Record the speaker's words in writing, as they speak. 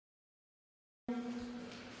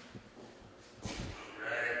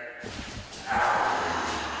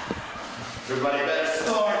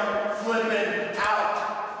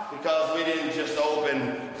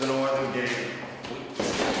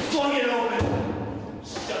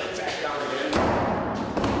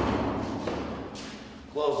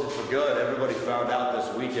good. Everybody found out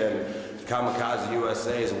this weekend Kamikaze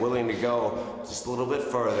USA is willing to go just a little bit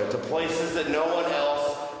further to places that no one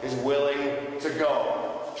else is willing to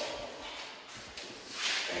go.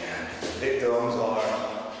 And the victims are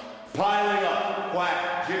piling up.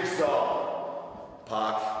 Quack, Jigsaw,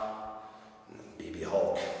 Pac, and BB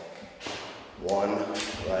Hulk. One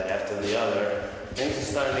right after the other. Things are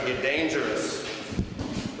starting to get dangerous.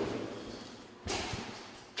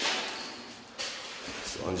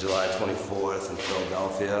 So on July 24th in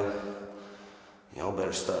Philadelphia, y'all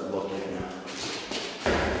better start looking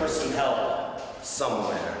for some help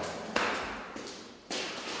somewhere.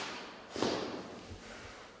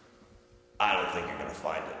 I don't think you're gonna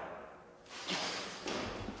find it.